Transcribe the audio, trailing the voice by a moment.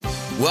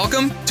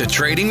Welcome to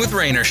Trading with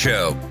Rainer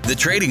Show, the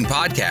trading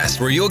podcast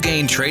where you'll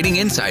gain trading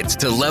insights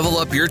to level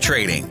up your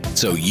trading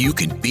so you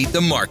can beat the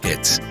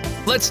markets.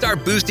 Let's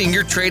start boosting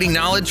your trading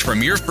knowledge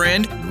from your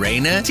friend,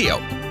 Rainer Teo.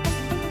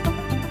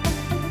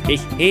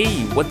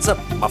 Hey, what's up,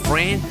 my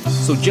friend?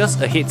 So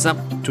just a heads up,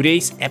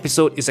 today's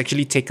episode is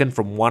actually taken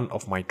from one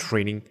of my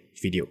training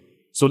video.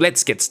 So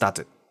let's get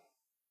started.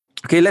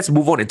 Okay, let's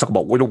move on and talk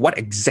about what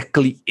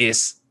exactly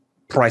is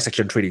price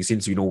action trading,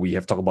 since we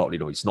have talked about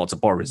it's not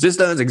support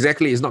resistance,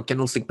 exactly, it's not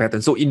candlestick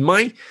pattern. So in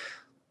my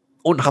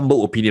own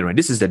humble opinion, right,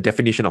 this is the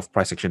definition of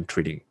price action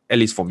trading, at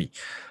least for me.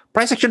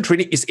 Price action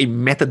trading is a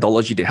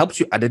methodology that helps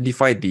you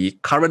identify the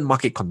current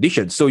market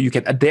conditions so you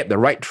can adapt the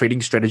right trading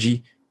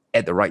strategy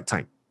at the right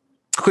time.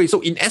 Okay,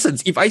 so in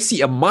essence, if I see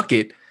a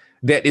market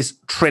that is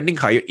trending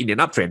higher in an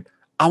uptrend,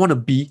 I want to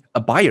be a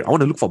buyer. I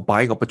want to look for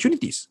buying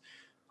opportunities.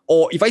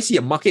 Or if I see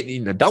a market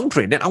in a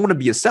downtrend, then I want to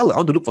be a seller. I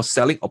want to look for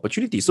selling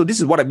opportunities. So this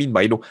is what I mean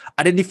by,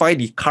 identify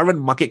the current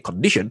market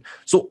condition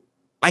so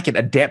I can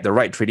adapt the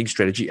right trading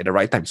strategy at the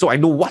right time. So I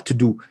know what to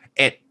do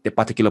at the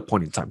particular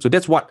point in time. So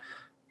that's what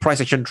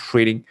price action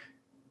trading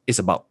is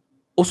about.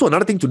 Also,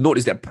 another thing to note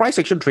is that price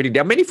action trading,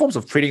 there are many forms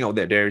of trading out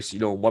there. There's,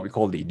 what we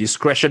call the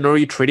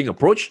discretionary trading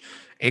approach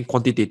and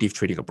quantitative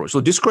trading approach.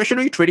 So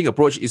discretionary trading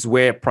approach is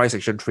where price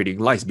action trading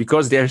lies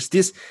because there's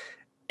this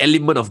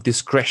element of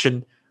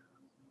discretion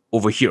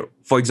over here.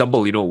 For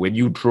example, when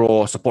you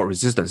draw support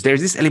resistance,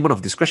 there's this element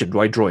of discretion. Do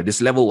I draw at this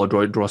level or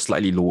do I draw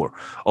slightly lower?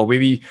 Or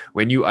maybe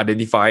when you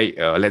identify,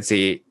 let's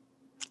say,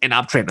 an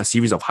uptrend, a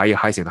series of higher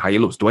highs and higher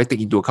lows, do I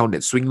take into account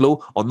that swing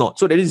low or not?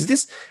 So there is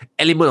this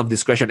element of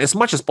discretion. As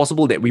much as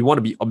possible that we want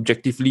to be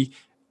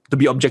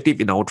objective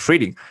in our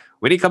trading.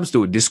 When it comes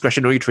to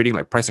discretionary trading,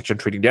 like price action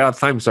trading, there are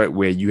times, right,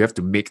 where you have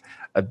to make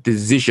a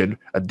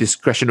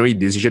discretionary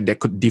decision that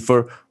could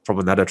differ from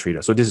another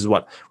trader. So this is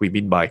what we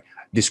mean by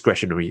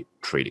discretionary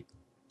trading.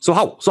 So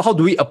how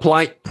do we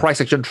apply price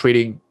action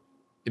trading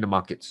in the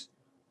markets?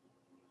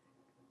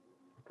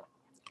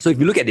 So if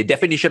you look at the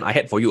definition I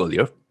had for you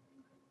earlier,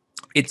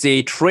 it's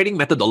a trading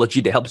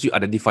methodology that helps you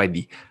identify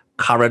the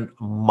current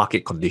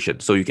market condition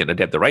so you can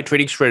adapt the right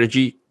trading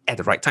strategy at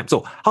the right time.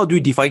 So how do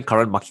we define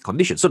current market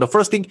conditions? So the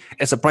first thing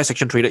as a price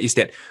action trader is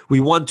that we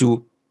want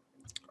to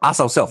ask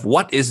ourselves,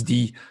 what is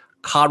the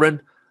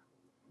current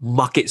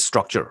market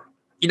structure?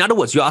 In other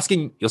words, you're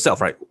asking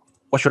yourself, right,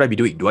 what should I be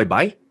doing? Do I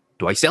buy?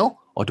 Do I sell?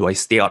 Or do I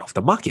stay out of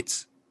the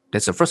markets?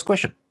 That's the first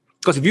question.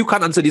 Because if you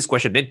can't answer this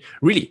question, then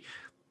really,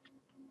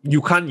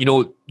 you can't,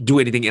 do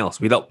anything else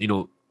without,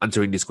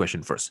 answering this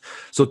question first.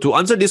 So to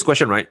answer this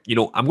question, right,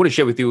 I'm going to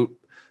share with you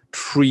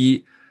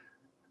 3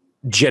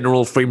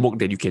 general framework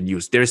that you can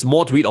use. There is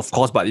more to it, of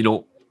course, but,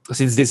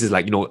 since this is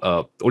like,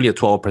 only a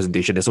 12-hour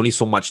presentation, there's only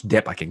so much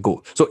depth I can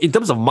go. So in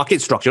terms of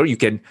market structure, you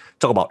can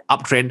talk about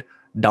uptrend,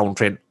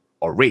 downtrend,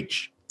 or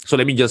range. So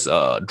let me just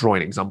draw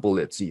an example.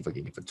 Let's see if I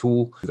can give a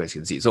tool. You guys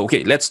can see. So,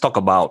 okay, let's talk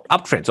about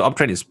uptrend. So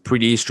uptrend is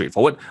pretty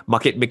straightforward.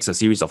 Market makes a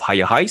series of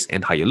higher highs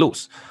and higher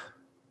lows.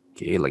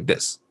 Okay, like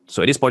this.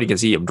 So at this point, you can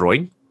see I'm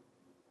drawing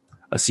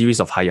a series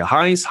of higher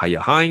highs, higher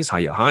highs,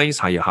 higher highs,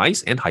 higher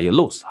highs, and higher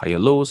lows, higher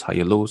lows,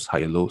 higher lows,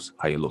 higher lows,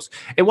 higher lows.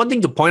 And one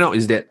thing to point out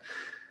is that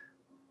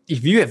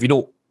if you have,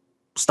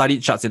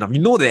 studied charts enough, you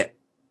know that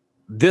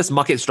this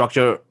market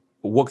structure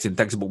works in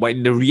textbook, but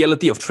in the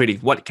reality of trading,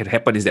 what can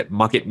happen is that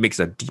market makes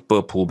a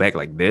deeper pullback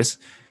like this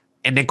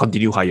and then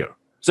continue higher.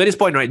 So at this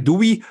point, right, do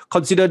we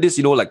consider this,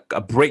 like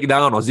a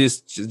breakdown, or is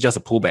this just a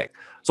pullback?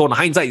 So on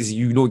hindsight,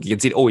 you can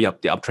say, oh yeah,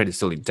 the uptrend is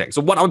still intact.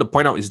 So what I want to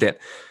point out is that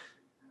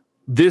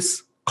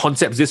this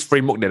concept, this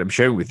framework that I'm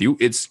sharing with you,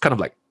 it's kind of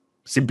like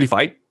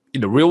simplified.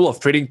 In the real world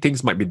of trading,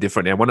 things might be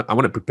different, and I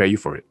want to prepare you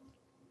for it.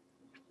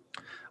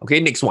 Okay,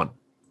 next one.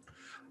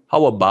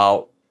 How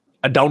about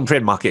a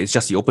downtrend market? It's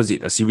just the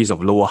opposite, a series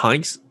of lower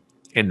highs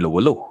and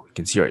lower low. You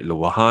can see, right,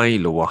 lower high,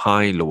 lower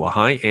high, lower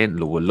high, and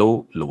lower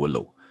low, lower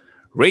low.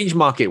 Range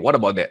market, what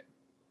about that?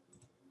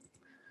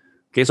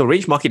 Okay, so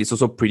range market is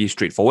also pretty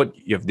straightforward.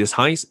 You have these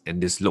highs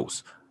and these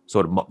lows.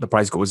 So the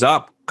price goes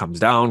up, comes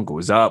down,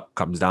 goes up,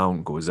 comes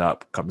down, goes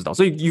up, comes down.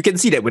 So you can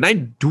see that when I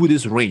do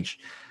this range,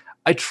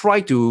 I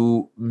try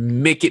to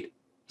make it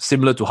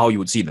similar to how you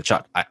would see in the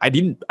chart. I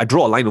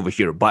draw a line over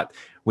here, but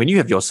when you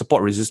have your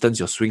support resistance,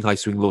 your swing high,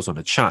 swing lows on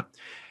the chart,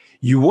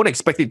 you won't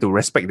expect it to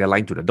respect the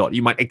line to the dot.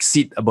 You might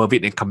exit above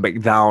it and come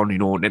back down,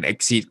 then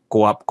exit,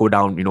 go up, go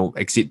down,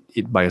 exit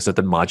it by a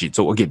certain margin.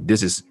 So again,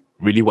 this is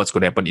really what's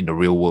going to happen in the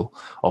real world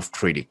of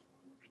trading.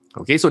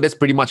 Okay, so that's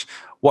pretty much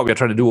what we're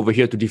trying to do over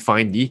here to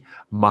define the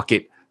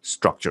market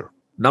structure.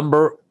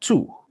 Number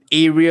 2,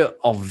 area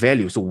of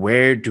value. So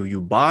where do you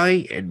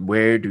buy and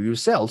where do you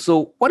sell?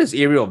 So what is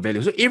area of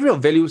value? So area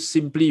of value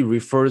simply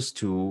refers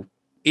to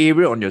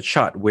area on your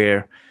chart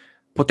where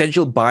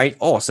potential buying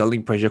or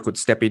selling pressure could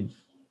step in.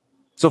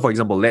 So for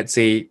example, let's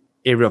say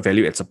area of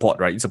value at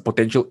support, right? It's a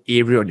potential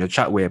area on your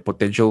chart where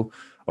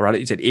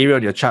it's an area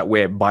on your chart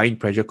where buying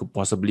pressure could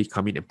possibly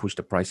come in and push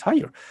the price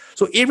higher.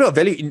 So area of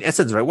value, in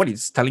essence, right, what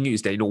it's telling you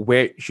is that,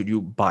 where should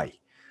you buy?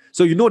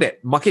 So you know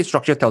that market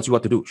structure tells you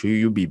what to do. Should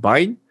you be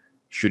buying?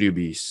 Should you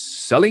be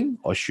selling?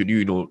 Or should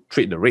you,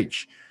 trade the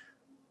range?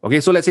 Okay,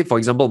 so let's say, for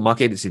example,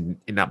 market is in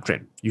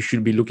uptrend. You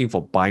should be looking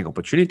for buying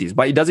opportunities,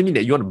 but it doesn't mean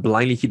that you want to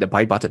blindly hit the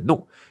buy button.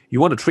 No,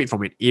 you want to trade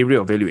from an area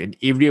of value, an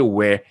area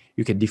where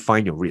you can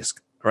define your risk.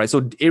 All right,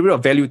 so the area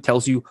of value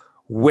tells you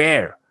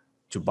where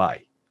to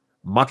buy.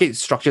 Market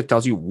structure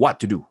tells you what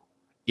to do.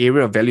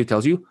 Area of value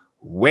tells you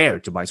where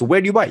to buy. So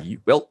where do you buy?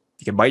 You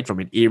can buy it from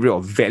an area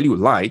of value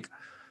like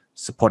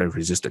support and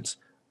resistance,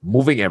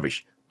 moving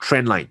average,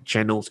 trend line,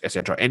 channels,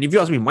 etc. And if you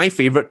ask me, my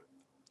favorite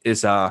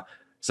is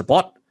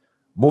support,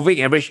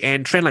 moving average,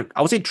 and trend line.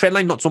 I would say trend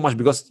line not so much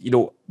because you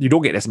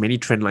don't get as many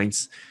trend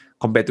lines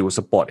compared to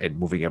support and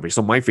moving average.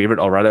 So my favorite,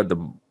 or rather the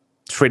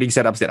trading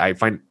setups that I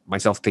find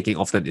myself taking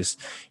often, is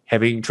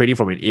trading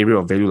from an area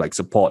of value like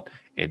support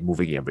and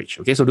moving average.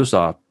 Okay, so those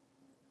are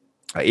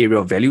an area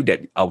of value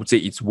that I would say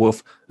it's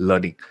worth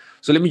learning.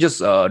 So let me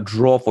just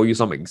draw for you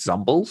some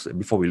examples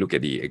before we look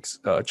at the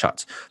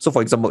charts. So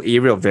for example,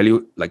 area of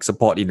value like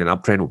support in an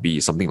uptrend would be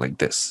something like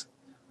this.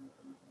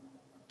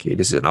 Okay,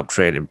 this is an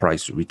uptrend and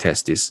price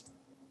retest this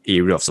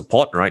area of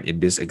support, right, in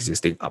this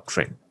existing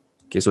uptrend.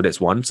 Okay, so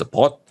that's one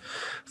support.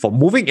 For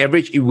moving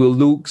average, it will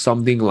look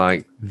something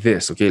like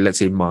this. Okay, let's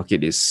say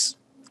market is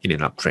in an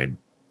uptrend,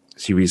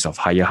 series of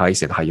higher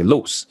highs and higher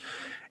lows.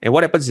 And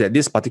what happens is that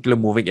this particular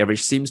moving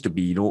average seems to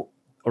be,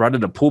 rather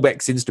the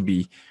pullback seems to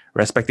be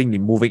respecting the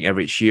moving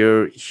average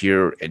here,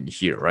 here, and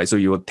here, right? So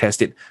you will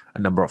test it a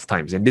number of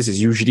times. And this is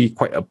usually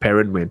quite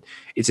apparent when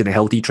it's in a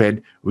healthy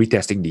trend,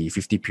 retesting the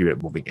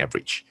 50-period moving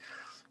average.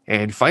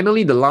 And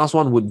finally, the last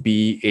one would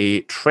be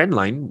a trend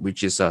line,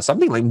 which is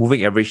something like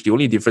moving average. The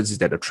only difference is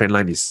that the trend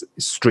line is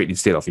straight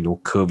instead of,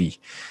 curvy.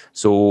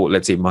 So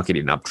let's say market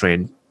in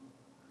uptrend.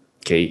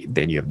 Okay,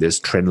 then you have this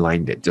trend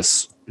line that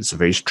it's a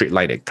very straight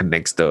line that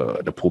connects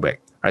the pullback,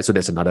 right? So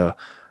there's another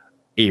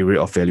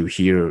area of value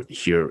here,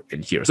 here,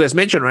 and here. So as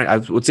mentioned, right, I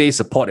would say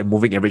support and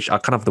moving average are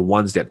kind of the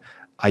ones that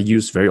I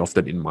use very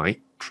often in my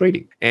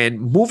trading.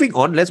 And moving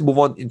on, let's move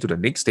on into the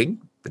next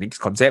thing, the next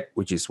concept,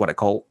 which is what I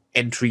call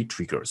entry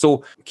trigger.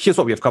 So here's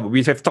what we have covered.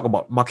 We have talked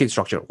about market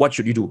structure. What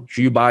should you do?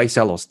 Should you buy,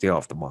 sell, or stay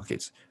off the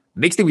markets?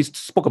 Next thing we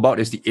spoke about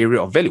is the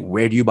area of value.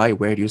 Where do you buy?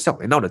 Where do you sell?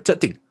 And now the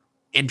third thing,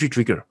 entry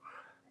trigger.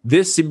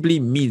 This simply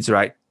means,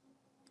 right,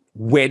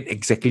 when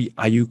exactly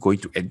are you going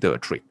to enter a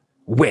trade?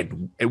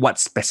 When? At what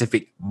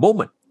specific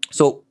moment?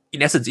 So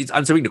in essence, it's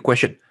answering the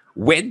question,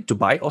 when to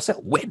buy or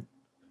sell? When?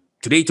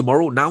 Today,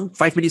 tomorrow, now,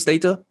 5 minutes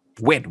later?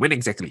 When? When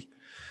exactly?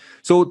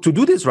 So to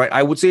do this, right,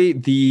 I would say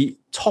the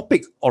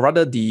topic, or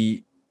rather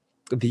the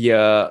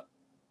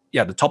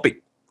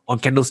topic on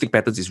candlestick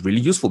patterns is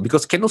really useful,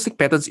 because candlestick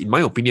patterns, in my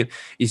opinion,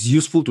 is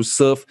useful to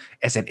serve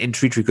as an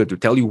entry trigger to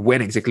tell you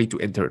when exactly to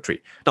enter a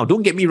trade. Now,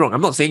 don't get me wrong.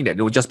 I'm not saying that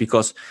just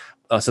because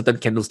a certain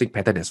candlestick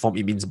pattern has formed,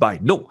 it means buy.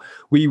 No,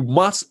 we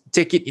must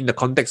take it in the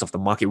context of the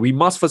market. We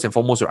must first and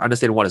foremost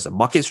understand what is the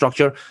market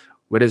structure,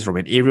 whether it's from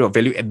an area of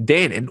value, and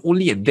then, and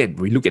only then,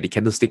 we look at the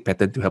candlestick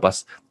pattern to help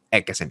us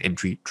act as an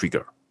entry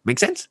trigger. Make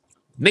sense?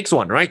 Next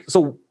one, right?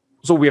 So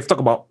we have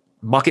talked about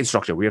market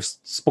structure. We have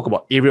spoke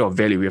about area of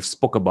value. We have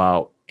spoke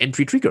about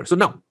entry trigger. So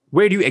now,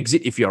 where do you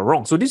exit if you're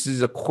wrong? So this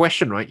is a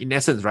question, right? In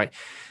essence, right?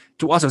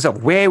 To ask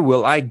yourself, where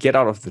will I get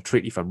out of the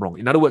trade if I'm wrong?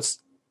 In other words,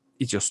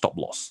 it's your stop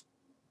loss.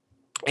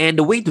 And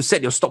the way to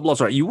set your stop loss,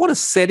 right? You want to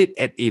set it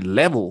at a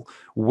level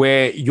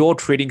where your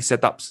trading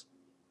setup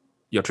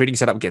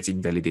gets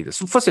invalidated.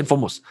 So first and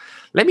foremost,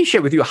 let me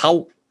share with you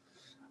how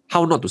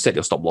not to set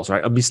your stop loss,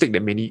 right? A mistake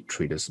that many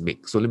traders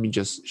make. So let me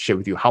just share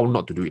with you how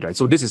not to do it, right?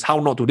 So this is how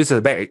not to. This is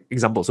a bad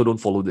example, so don't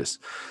follow this.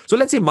 So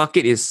let's say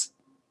market is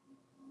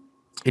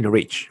in a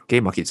range. Okay,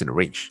 market's in a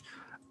range.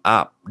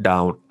 Up,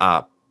 down,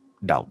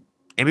 down.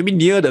 And maybe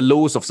near the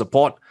lows of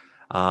support,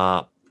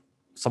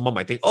 someone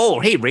might think, oh,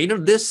 hey, Rainer,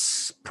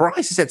 this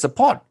price is at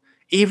support.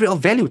 Area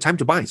of value, time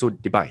to buy. So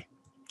they buy.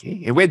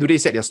 Okay. And where do they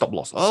set their stop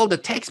loss? Oh, the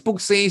textbook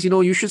says,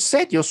 you should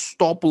set your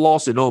stop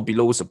loss,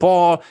 below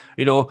support,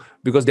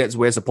 because that's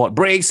where support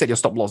breaks, set your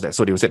stop loss there.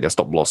 So they will set their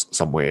stop loss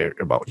somewhere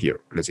about here.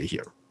 Let's say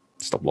here.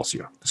 Stop loss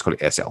here. Let's call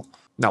it SL.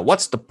 Now,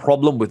 what's the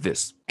problem with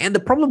this? And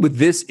the problem with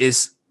this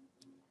is,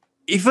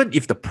 even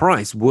if the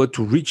price were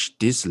to reach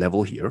this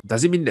level here,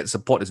 does it mean that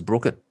support is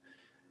broken?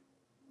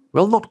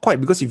 Well, not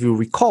quite, because if you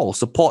recall,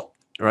 support,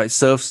 right,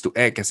 serves to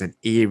act as an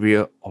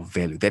area of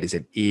value. That is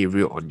an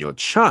area on your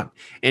chart.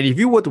 And if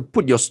you were to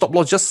put your stop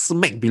loss just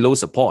smack below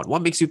support,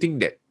 what makes you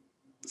think that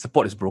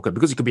support is broken?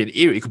 Because it could be an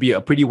area, it could be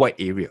a pretty wide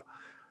area.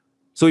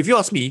 So if you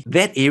ask me,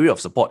 that area of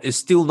support is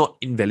still not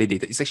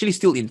invalidated. It's actually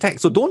still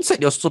intact. So don't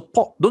set your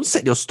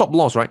stop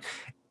loss, right,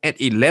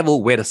 at a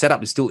level where the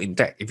setup is still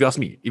intact. If you ask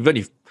me, even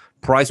if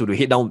price were to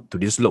head down to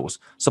these lows,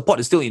 support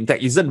is still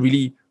intact. It isn't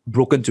really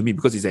broken to me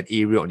because it's an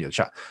area on your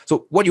chart.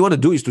 So what you want to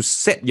do is to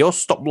set your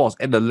stop loss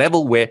at the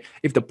level where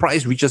if the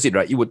price reaches it,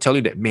 right, it would tell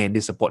you that, man,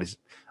 this support is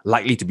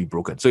likely to be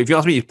broken. So if you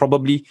ask me, it's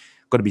probably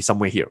going to be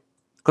somewhere here.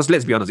 Because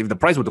let's be honest, if the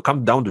price were to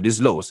come down to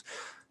these lows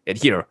at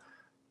here,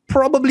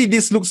 probably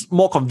this looks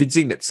more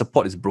convincing that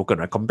support is broken,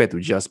 right, compared to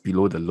just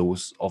below the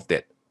lows of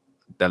that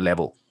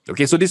level.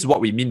 Okay, so this is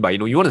what we mean by,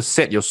 you want to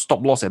set your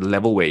stop loss at a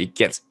level where it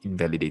gets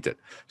invalidated.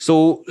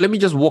 So let me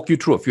just walk you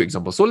through a few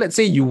examples. So let's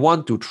say you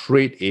want to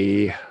trade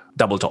a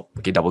double top.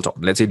 Okay, double top.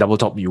 Let's say double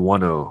top, you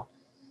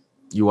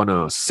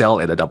wanna sell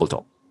at a double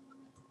top.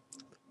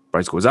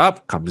 Price goes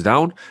up, comes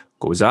down,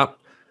 goes up,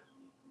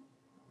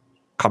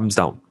 comes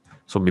down.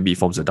 So maybe it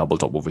forms a double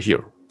top over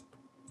here.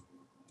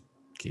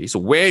 Okay, so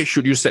where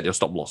should you set your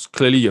stop loss?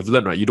 Clearly, you've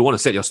learned, right? You don't want to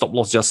set your stop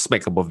loss just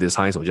smack above this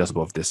highs or just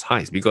above this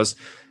highs, because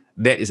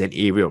that is an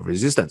area of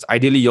resistance.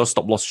 Ideally, your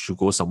stop loss should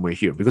go somewhere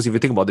here. Because if you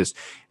think about this,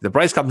 if the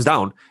price comes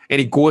down and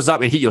it goes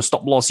up and hit your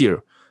stop loss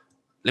here,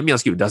 let me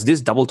ask you, does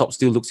this double top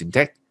still look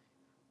intact?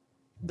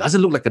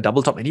 Doesn't look like a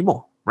double top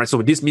anymore, right?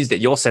 So this means that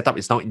your setup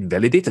is now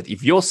invalidated.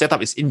 If your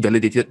setup is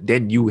invalidated,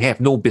 then you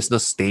have no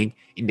business staying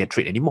in that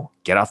trade anymore.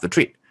 Get out of the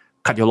trade,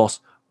 cut your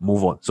loss,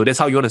 move on. So that's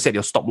how you want to set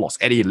your stop loss,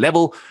 at a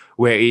level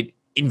where it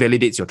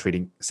invalidates your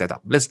trading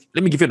setup. Let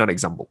me give you another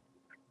example.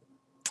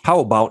 How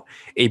about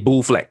a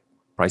bull flag?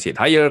 Price hit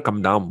higher,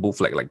 come down, bull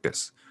flag like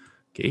this.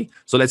 Okay,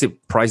 so let's say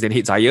price then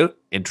hits higher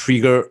and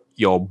trigger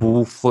your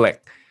bull flag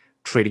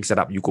trading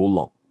setup. You go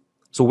long.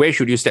 So where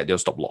should you set your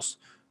stop loss?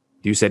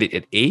 Do you set it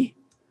at A,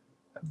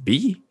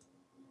 B,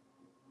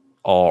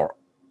 or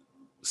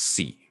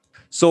C?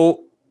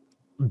 So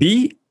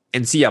B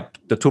and C are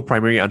the two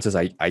primary answers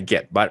I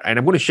get, and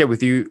I'm going to share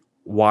with you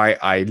why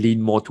I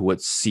lean more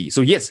towards C. So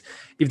yes,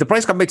 if the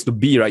price comes back to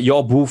B, right,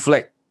 your bull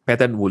flag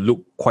pattern will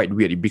look quite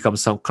weird. It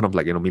becomes some kind of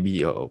like,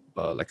 maybe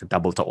like a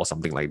double top or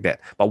something like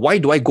that. But why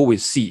do I go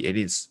with C? And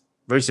it's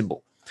very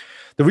simple.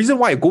 The reason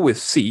why I go with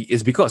C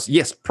is because,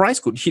 yes, price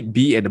could hit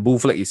B and the bull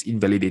flag is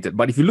invalidated.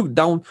 But if you look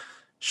down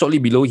shortly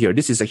below here,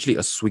 this is actually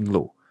a swing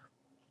low.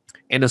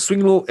 And a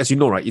swing low, as you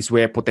know, right, is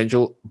where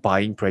potential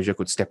buying pressure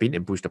could step in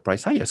and push the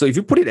price higher. So if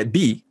you put it at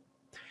B,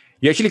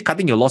 you're actually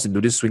cutting your loss into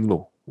this swing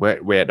low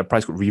where the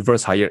price could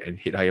reverse higher and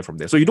hit higher from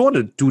there. So you don't want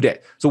to do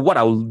that. So what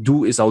I'll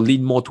do is I'll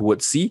lean more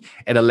towards C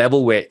at a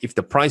level where if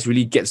the price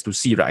really gets to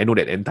C, right, I know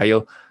that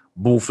entire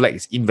bull flag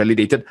is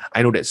invalidated.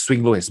 I know that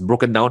swing low has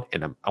broken down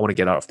and I want to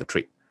get out of the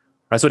trade.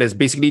 Right? So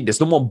there's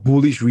no more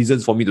bullish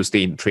reasons for me to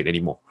stay in trade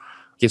anymore.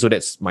 Okay, so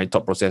that's my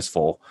thought process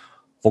for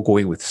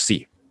going with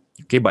C.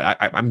 Okay, but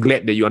I'm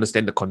glad that you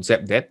understand the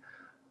concept that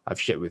I've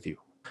shared with you.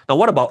 Now,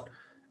 what about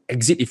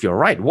exit if you're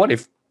right? What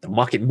if the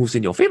market moves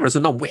in your favor? So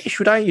now where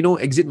should I,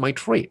 exit my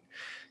trade?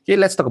 Okay,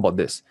 let's talk about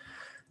this.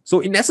 So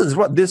in essence,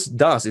 what this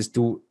does is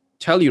to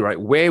tell you, right,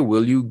 where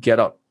will you get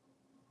out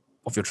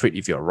of your trade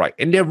if you're right?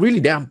 And there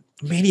are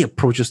many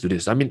approaches to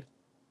this. I mean,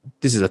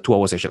 this is a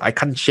 2-hour session. I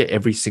can't share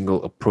every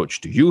single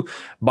approach to you,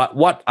 but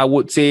what I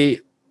would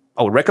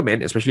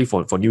recommend, especially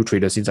for new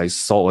traders, since I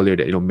saw earlier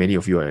that many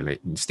of you are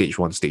like in stage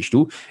 1, stage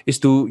 2, is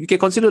you can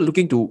consider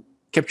looking to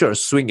capture a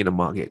swing in the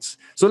markets.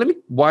 So let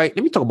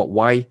me talk about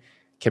why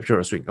capture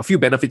a swing. A few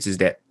benefits is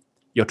that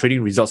your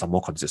trading results are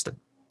more consistent.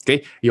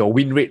 Okay, your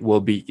win rate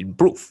will be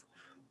improved.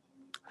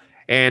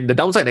 And the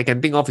downside I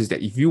can think of is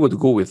that if you were to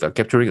go with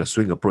capturing a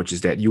swing approach,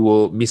 is that you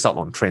will miss out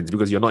on trends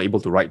because you're not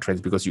able to ride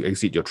trends because you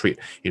exit your trade,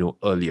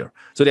 earlier.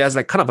 So there's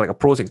kind of like a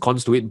pros and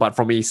cons to it. But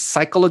from a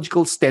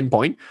psychological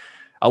standpoint,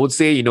 I would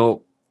say,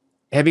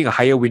 having a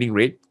higher winning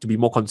rate to be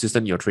more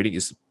consistent in your trading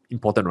is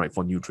important, right,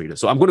 for new traders.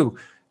 So I'm going to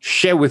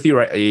share with you,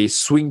 right, a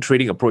swing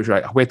trading approach,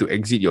 right, where to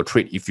exit your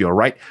trade if you're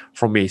right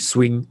from a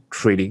swing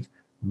trading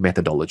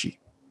methodology.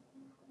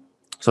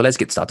 So let's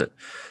get started.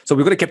 So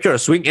we're going to capture a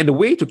swing, and the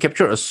way to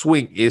capture a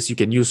swing is you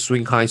can use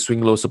swing high,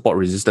 swing low, support,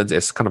 resistance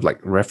as kind of like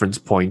reference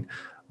point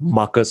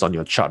markers on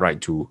your chart,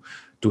 right, to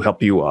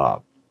help you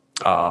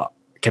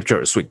capture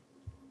a swing.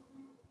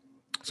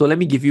 So let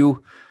me give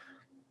you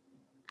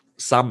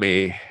some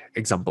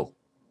example.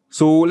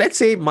 So let's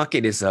say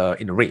market is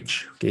in a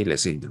range. Okay,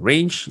 let's say in the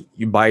range,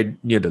 you buy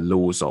near the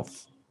lows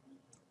of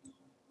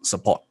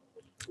support.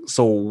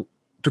 So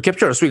to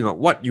capture a swing,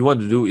 what you want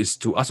to do is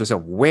to ask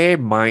yourself, where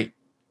might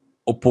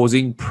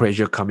opposing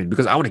pressure come in?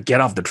 Because I want to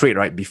get off the trade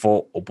right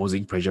before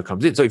opposing pressure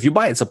comes in. So if you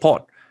buy at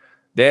support,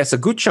 there's a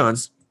good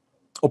chance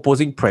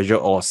opposing pressure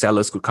or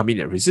sellers could come in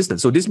at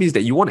resistance. So this means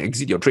that you want to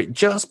exit your trade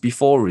just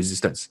before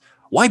resistance.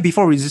 Why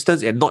before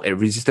resistance and not at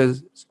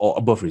resistance or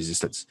above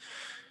resistance?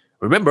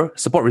 Remember,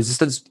 support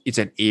resistance, it's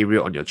an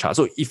area on your chart.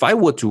 So if I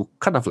were to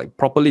kind of like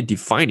properly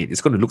define it, it's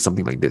going to look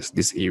something like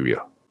this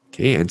area.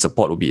 Okay, and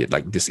support will be at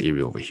like this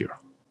area over here.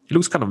 It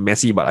looks kind of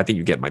messy, but I think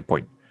you get my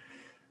point.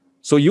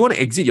 So you want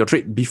to exit your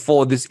trade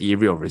before this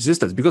area of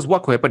resistance, because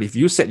what could happen if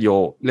you set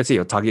let's say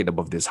your target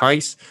above this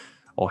highs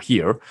or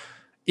here,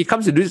 it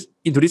comes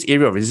into this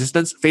area of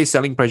resistance, face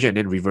selling pressure, and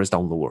then reverse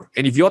down lower.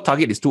 And if your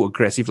target is too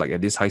aggressive, like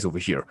at this highs over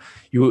here,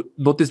 you will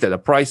notice that the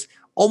price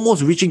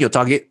almost reaching your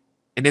target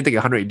and then take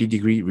a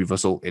 180-degree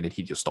reversal and then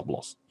hit your stop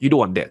loss. You don't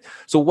want that.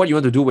 So what you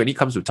want to do when it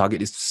comes to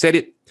target is to set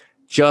it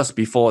just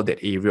before that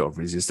area of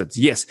resistance.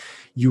 Yes,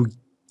 you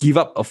give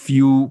up a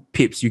few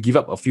pips, you give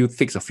up a few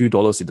ticks, a few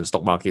dollars in the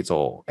stock markets,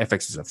 or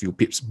FX is a few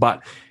pips,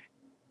 but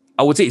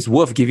I would say it's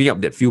worth giving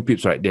up that few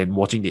pips, right, than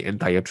watching the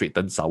entire trade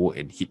turn sour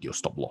and hit your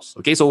stop loss.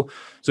 Okay, so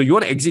you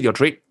want to exit your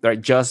trade,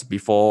 right, just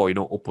before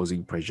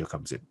opposing pressure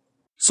comes in.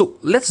 So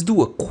let's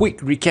do a quick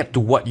recap to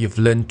what you've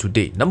learned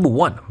today. Number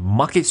one,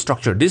 market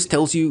structure. This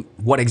tells you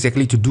what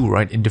exactly to do,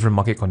 right, in different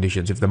market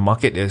conditions. If the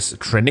market is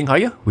trending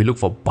higher, we look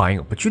for buying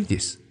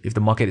opportunities. If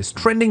the market is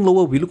trending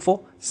lower, we look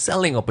for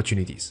selling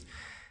opportunities.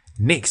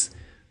 Next,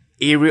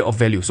 area of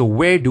value. So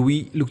where do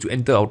we look to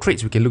enter our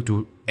trades? We can look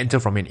to enter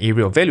from an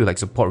area of value like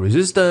support,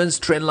 resistance,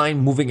 trend line,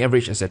 moving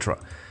average, etc.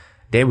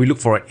 Then we look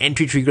for an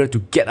entry trigger to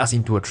get us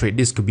into a trade.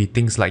 This could be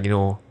things like,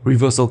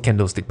 reversal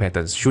candlestick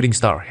patterns, shooting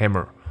star,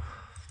 hammer.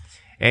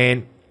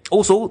 And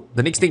also,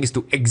 the next thing is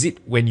to exit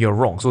when you're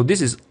wrong. So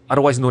this is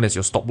otherwise known as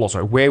your stop loss,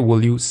 right? Where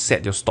will you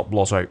set your stop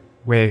loss, right?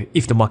 Where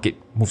if the market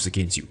moves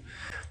against you.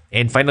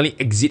 And finally,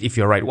 exit if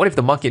you're right. What if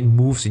the market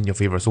moves in your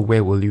favor? So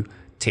where will you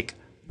take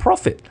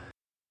profit?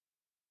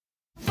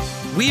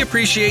 We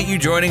appreciate you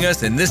joining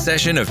us in this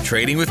session of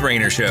Trading with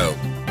Rainer Show.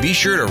 Be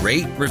sure to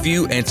rate,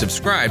 review, and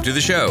subscribe to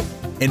the show.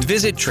 And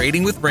visit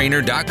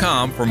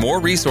tradingwithrainer.com for more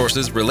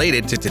resources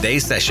related to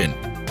today's session.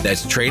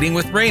 That's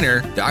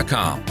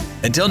tradingwithrainer.com.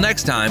 Until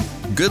next time,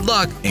 good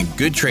luck and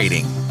good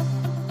trading.